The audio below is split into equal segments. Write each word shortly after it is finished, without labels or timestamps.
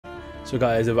So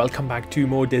guys, welcome back to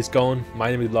more Days Gone.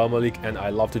 My name is Malik and I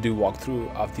love to do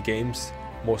walkthrough of the games,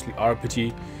 mostly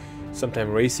RPG, sometimes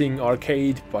racing,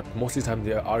 arcade, but most of the time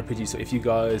they are RPG. So if you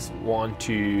guys want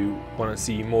to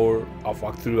see more of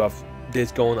walkthrough of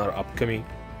Days Gone or upcoming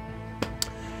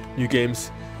new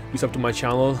games, do sub to my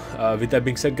channel. With that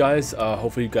being said guys,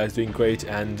 hopefully you guys doing great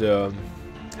and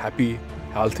happy,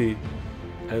 healthy,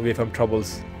 and away from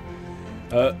troubles.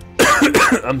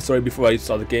 I'm sorry before I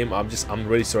start the game. I'm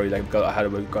really sorry. Like because I had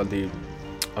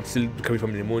I'm still recovering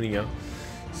from pneumonia.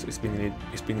 So it's been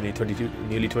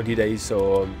nearly 20 days.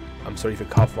 So I'm sorry if I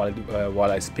cough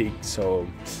while I speak. So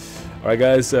alright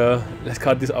guys, let's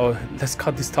cut this out. Let's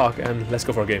cut this talk and let's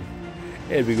go for a game.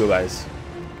 Here we go guys.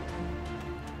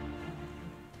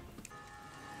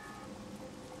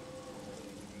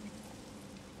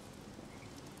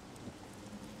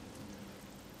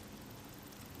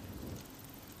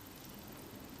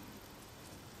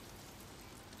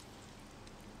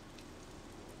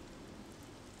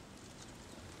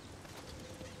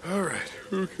 Alright,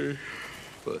 okay,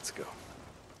 let's go.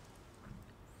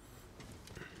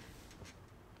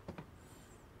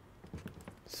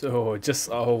 So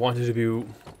just I wanted to be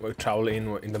travel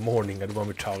in the morning. I don't want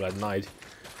to travel at night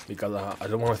because I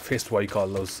don't want to face what you call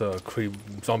those creep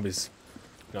zombies,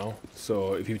 you know.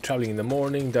 So if you're traveling in the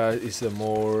morning, that is a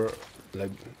more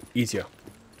like easier.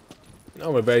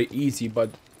 Not very easy, but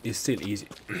it's still easy.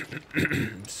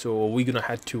 So we're gonna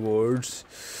head towards.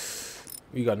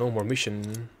 We got no more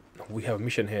mission. We have a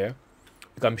mission here.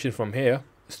 We got a mission from here.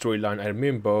 Storyline I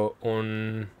remember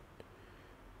on,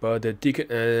 but the Deacon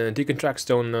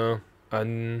Trackstone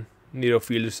and Nero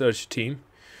field research team.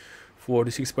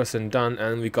 46% done,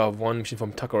 and we got one mission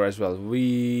from Tucker as well.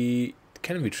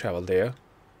 Can we travel there?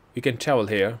 We can travel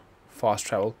here, fast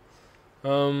travel. I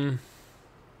don't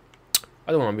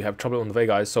want to have trouble on the way,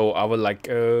 guys. So I will like,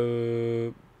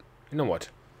 you know what?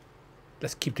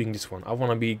 Let's keep doing this one. I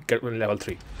want to get level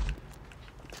 3.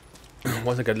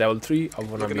 Once I get level 3, I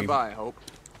want to be. Bye, Hope.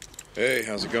 Hey,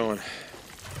 how's it going?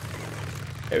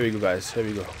 Here we go, guys. Here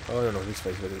we go. Oh no, this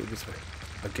way, this way.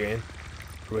 Again,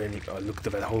 raining. Oh, look at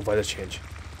the whole weather change.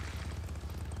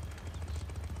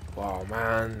 Wow,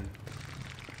 man,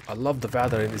 I love the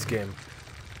weather in this game.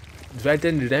 Red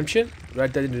Dead Redemption.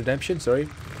 Sorry,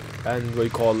 and what you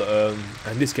call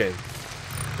and this game.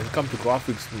 When it comes to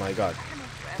graphics, my God.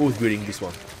 Who's reading this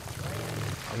one?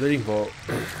 I'm waiting for.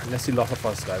 Let's see, Last of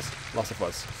Us, guys. Last of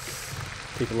Us.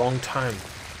 Take a long time.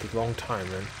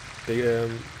 Man.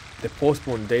 They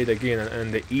postponed date again,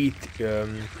 and they eat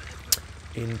in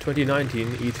 2019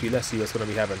 E3. Let's see what's gonna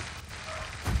be happening.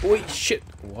 Oh shit!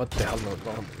 What the hell? No,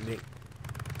 me.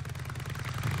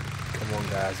 Come on,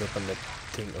 guys, open that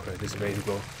thing. Okay, this is ready to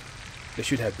go. They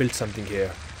should have built something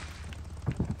here.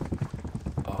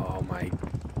 Oh my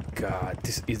God,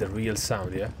 this is the real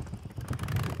sound, yeah?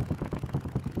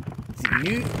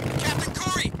 Captain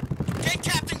Corey! Get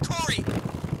Captain Corey!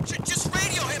 Just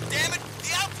radio him, damn it!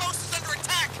 The outpost is under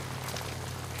attack!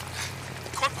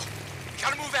 Corporal, we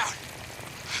gotta move out!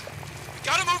 We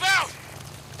gotta move out!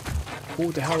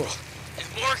 Who the hell? Corporal,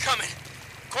 there's more coming!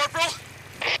 Corporal!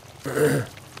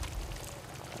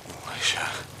 Alicia.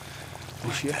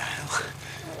 What the hell?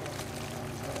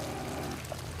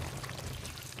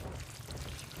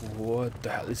 What the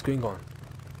hell is going on?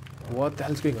 What the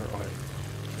hell is going on? Okay.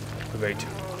 Wait.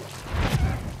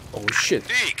 Oh shit.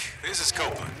 Deke, this is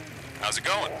Copeland. How's it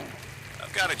going?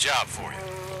 I've got a job for you.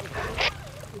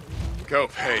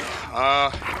 Cope, hey.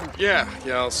 Yeah,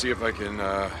 I'll see if I can,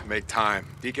 make time.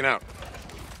 Deacon out.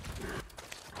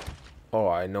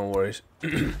 Alright, no worries.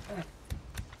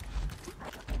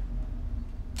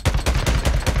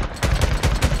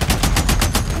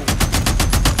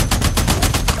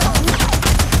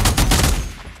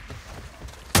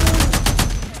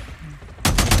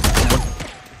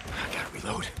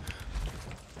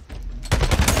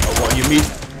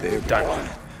 Done.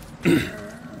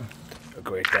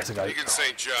 Great, that's a guy. Deacon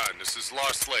St. John, this is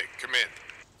Lost Lake. Come in.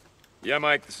 Yeah,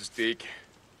 Mike, this is Deke.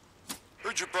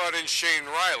 Heard you brought in Shane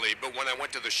Riley, but when I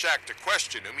went to the shack to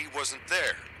question him, he wasn't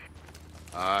there.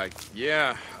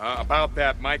 Yeah, about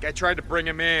that, Mike. I tried to bring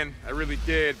him in. I really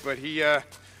did, but he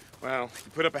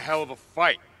put up a hell of a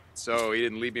fight. So he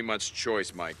didn't leave me much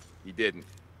choice, Mike. He didn't.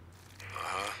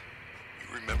 Uh-huh.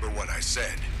 You remember what I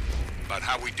said about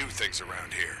how we do things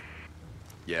around here.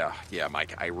 Yeah,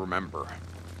 Mike, I remember.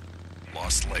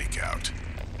 Lost Lake out.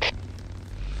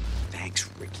 Thanks,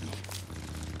 Ricky.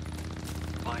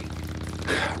 Mike.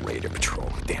 Raider patrol,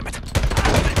 damn it.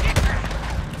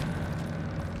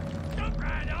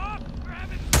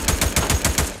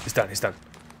 He's done.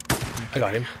 I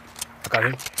got him.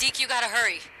 Deke, you gotta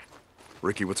hurry.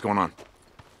 Ricky, what's going on?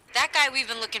 That guy we've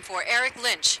been looking for, Eric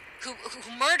Lynch, who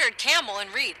murdered Camel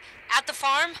and Reed at the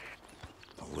farm.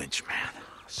 The Lynchman.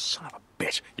 Son of a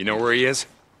bitch. You know where he is?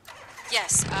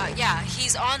 Yes, yeah,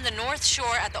 he's on the north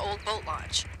shore at the old boat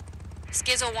launch.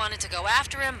 Skizzo wanted to go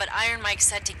after him, but Iron Mike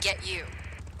said to get you.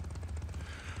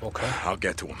 Okay. I'll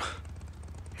get to him.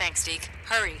 Thanks, Deke.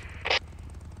 Hurry.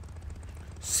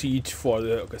 Seeds for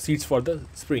the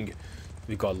spring.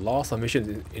 We got lots of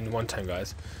missions in one time,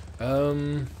 guys.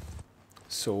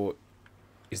 So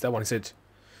is that one? Is it?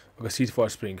 Okay, seeds for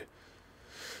spring.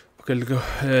 Okay,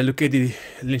 look at the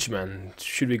Lynchman.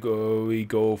 Should we go? We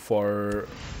go for.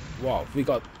 Wow, we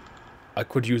got. I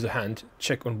could use a hand.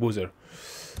 Check on Boozer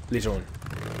later on.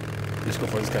 Let's go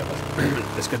for this guy first.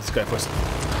 Let's get this guy first.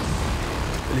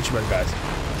 Lynchman, guys.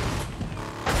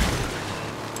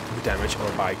 Damage on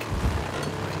our bike.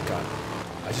 Oh my god.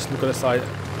 I just look at the side.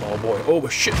 Oh boy. Oh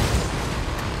shit.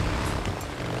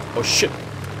 Oh shit.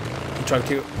 He tried to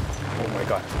take. Oh my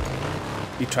god.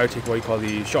 He tried to take what you call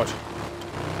the shot.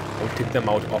 I'll take them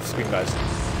out off screen, guys.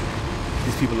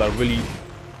 These people are really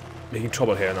making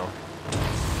trouble here now.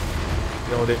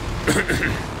 You know, they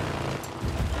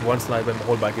one slide when my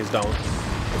whole bike is down.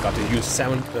 I got to use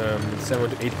 7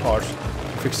 to 8 parts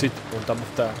to fix it. On top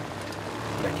of that,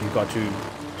 like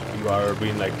you are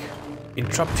being like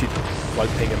interrupted while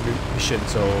playing a mission,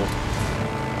 so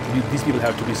these people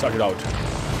have to be sorted out.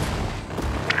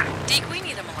 Deke, we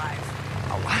need him alive.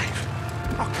 Alive?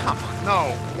 Oh, come on.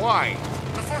 No. Why?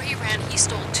 Before he ran, he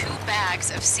stole 2 bags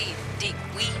of seed. Deke,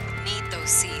 we need those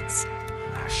seeds.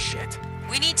 Ah, shit.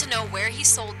 We need to know where he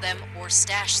sold them or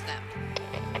stashed them.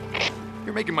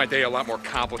 You're making my day a lot more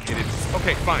complicated.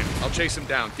 Okay, fine. I'll chase him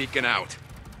down. Deacon out.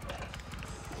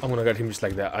 I'm gonna get him just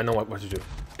like that. I know what to do.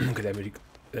 Okay, let me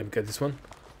get this one.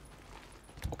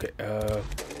 Okay,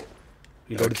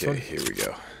 reload this one. Okay, here we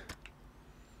go.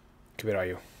 Okay, where are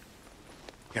you?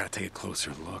 Gotta take a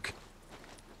closer look.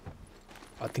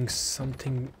 I think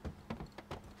something.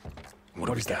 What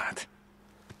is we got?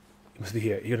 He must be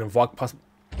here. You're gonna walk past.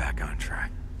 Back on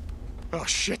track. Oh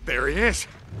shit, there he is.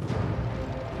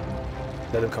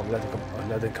 Let him come, let him come,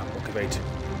 let him come. Okay, wait.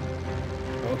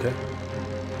 Okay.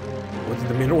 What's in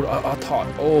the main road? I thought.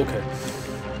 Oh, okay.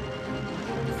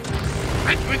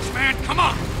 Man, come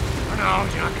on! Oh, no,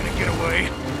 you're not gonna get away.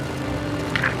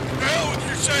 Hell with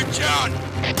your St. John!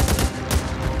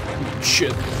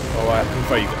 Shit. Alright, I'm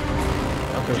for you.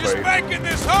 I'm coming for Just you. making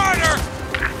this harder!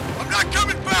 I'm not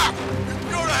coming back! You can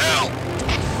go to hell!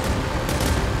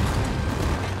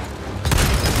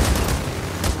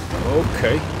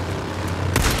 Okay.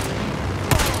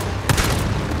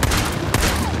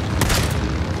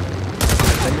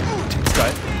 Let me take this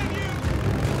guy.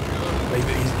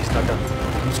 Maybe he's not done.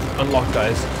 He's unlocked,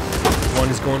 guys. One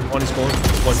is gone, one to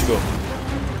go.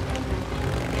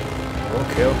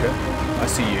 Okay, okay. I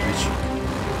see you, bitch.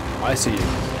 I see you.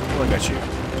 I'm gonna get you.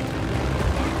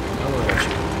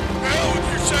 Hell with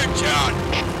your St. John!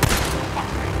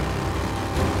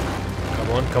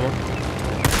 Come on.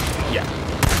 Yeah.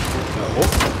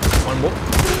 One more.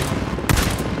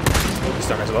 He's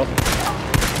done as well.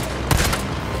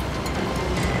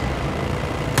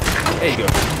 There you go.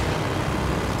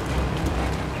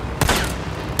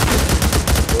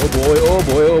 Oh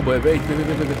boy. Wait.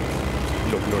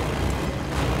 Look.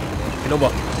 You know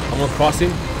what? I'm gonna cross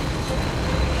him.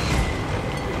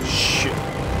 Shit.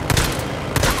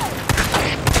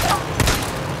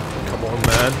 Come on,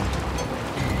 man.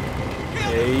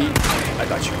 Hey, I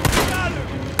got you.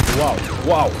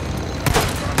 Wow.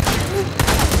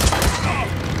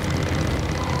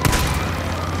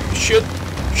 Shit.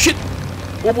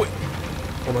 Oh boy.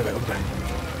 Oh my god.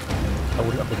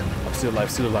 I'm still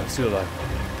alive.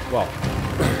 Wow.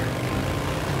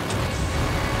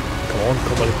 Come on.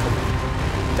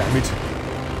 Damn it.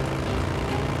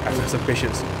 I have to have some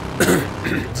patience.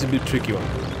 It's a bit tricky one.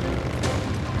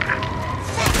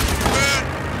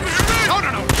 No!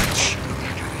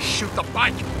 Shoot the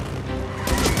bike!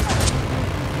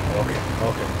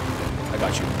 Okay. I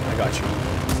got you.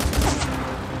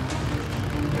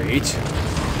 Wait.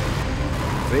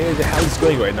 Where the hell is it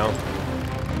going right now?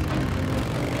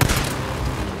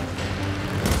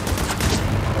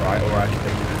 Alright, I can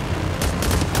take it.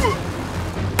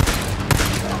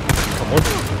 Come on.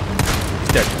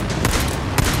 He's dead.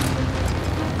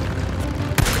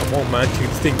 Come on, man. Take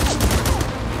this thing.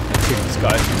 Take this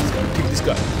guy.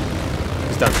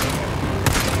 He's done.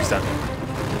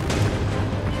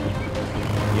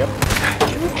 Yep.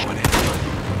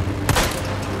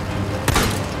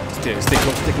 Stay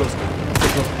close.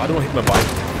 I don't want to hit my bike.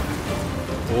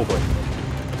 Oh boy.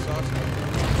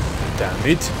 Damn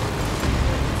it.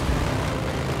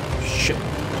 Shit.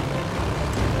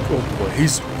 Oh boy,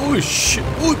 he's... Oh shit!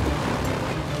 Oh.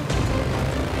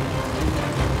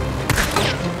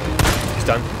 He's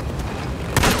done.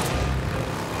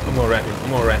 I'm gonna ram him. I'm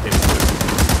gonna ram him.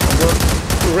 I'm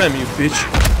gonna ram you, bitch.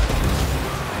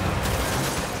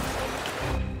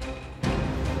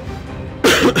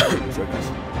 Sorry, guys.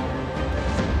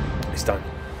 He's done.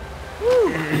 Woo.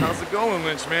 How's it going,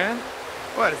 Lynchman?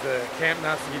 What, is the camp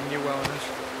not feeding you well enough?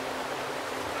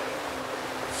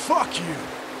 Fuck you!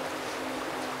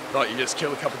 Thought you just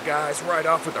killed a couple guys right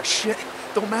off with our shit.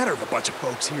 Don't matter if a bunch of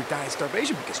folks here die of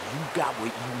starvation because you got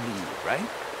what you need, right?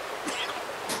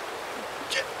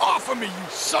 Get off of me, you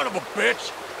son of a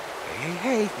bitch!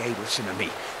 Hey, listen to me.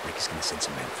 Rick is gonna send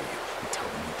some men for you and tell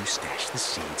them you stash the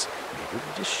seeds. Maybe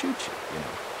we'll just shoot you,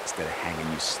 instead of hanging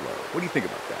you slow. What do you think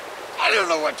about that? I don't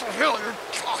know what the hell you're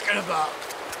talking about.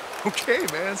 Okay,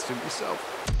 man, suit yourself.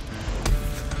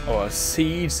 Our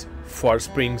seeds for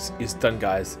springs is done,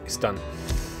 guys. It's done.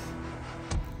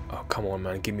 Oh, come on,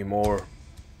 man. Give me more.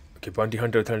 Okay, bounty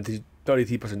hunter 33%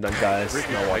 done, guys.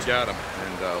 Ricky, now I what? got him,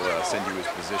 and I'll send you his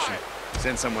position.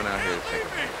 Send someone out here to take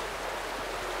him.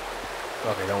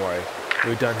 Okay, don't worry.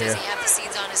 We're done Does here. he have the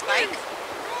seeds on his bike?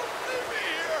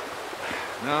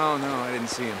 No, I didn't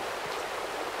see him.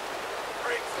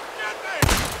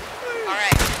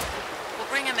 Alright. We'll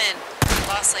bring him in.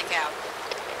 Boss Lake out.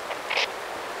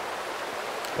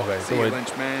 See Okay, you, don't worry.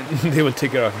 Lynchman. They will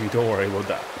take care of you. Don't worry about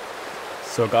that.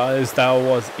 So, guys, that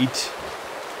was it.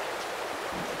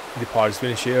 The part is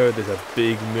finished here. There's a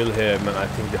big mill here, man. I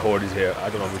think the horde is here. I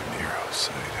don't know. Nero's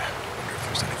side. I wonder if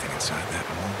there's anything inside that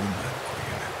mobile medical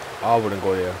unit. I wouldn't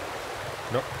go there.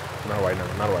 No, not right now.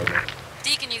 Not right now.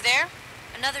 Deacon, you there?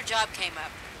 Another job came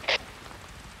up.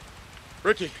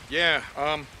 Ricky, yeah,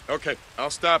 okay. I'll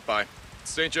stop by.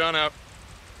 St. John out.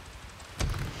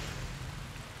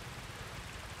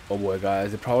 Oh boy,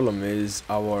 guys. The problem is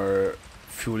our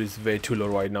fuel is way too low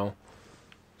right now.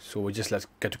 So we just let's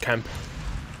get to camp.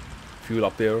 Fuel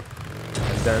up there,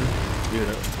 and then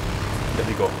there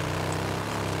we go.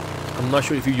 I'm not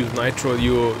sure if you use nitro,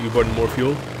 you burn more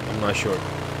fuel. I'm not sure.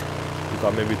 We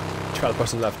got maybe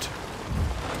 12% left.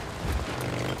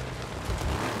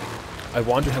 I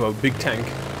want to have a big tank,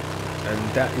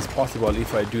 and that is possible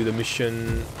if I do the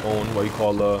mission on what you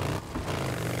call the.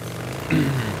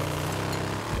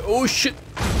 Oh shit!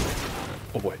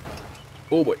 Oh boy!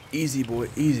 Oh boy! Easy boy!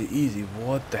 Easy, easy!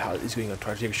 What the hell is going on?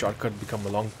 Try to take a shortcut, become a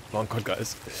long cut,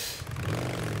 guys.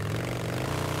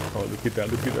 Oh, look at that!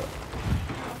 Look at that!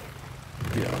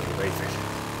 Yeah, okay, wait.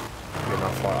 We're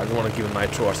not far. I don't want to give a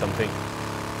nitro or something,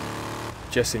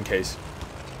 just in case.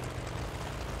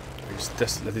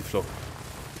 Just let it flow.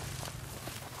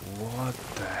 What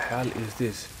the hell is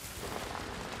this?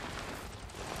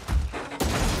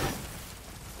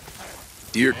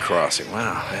 Deer crossing.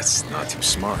 Wow, that's not too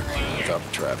smart without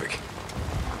the traffic.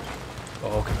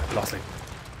 Oh, okay, last lane.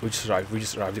 We just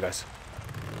arrived, you guys.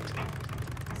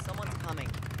 Someone's coming.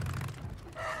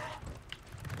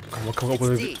 Come on, open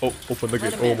the gate. Oh, open the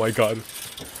gate. Oh my god.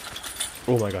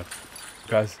 Oh my god.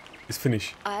 Guys, it's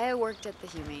finished. I worked at the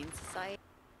Humane Society.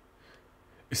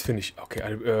 It's finished. Okay, I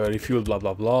refuel, blah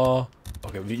blah blah.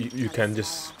 Okay, you can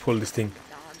just pull this thing.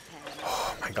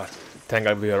 Oh my god. Thank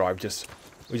god we arrived.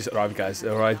 We just arrived, guys.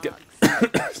 Alright,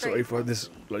 sorry for this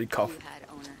bloody cough.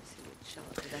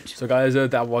 So guys,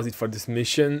 that was it for this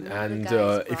mission, and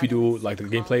if you do like the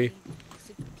gameplay,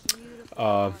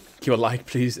 give a like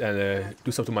please, and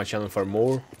do sub to my channel for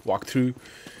more walkthrough.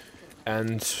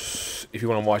 And if you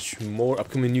want to watch more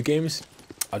upcoming new games,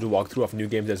 I do walkthrough of new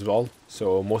games as well,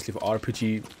 so mostly for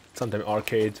RPG, sometimes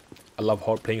arcade. I love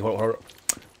playing horror.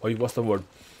 What's the word?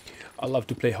 I love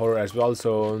to play horror as well,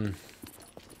 so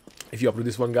if you upload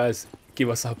this one, guys, give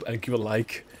us up and give a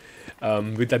like.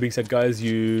 With that being said, guys,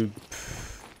 you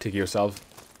take care of yourself,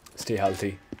 stay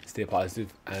healthy, stay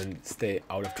positive, and stay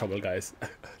out of trouble, guys.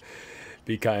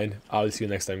 Be kind. I'll see you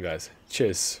next time, guys.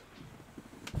 Cheers.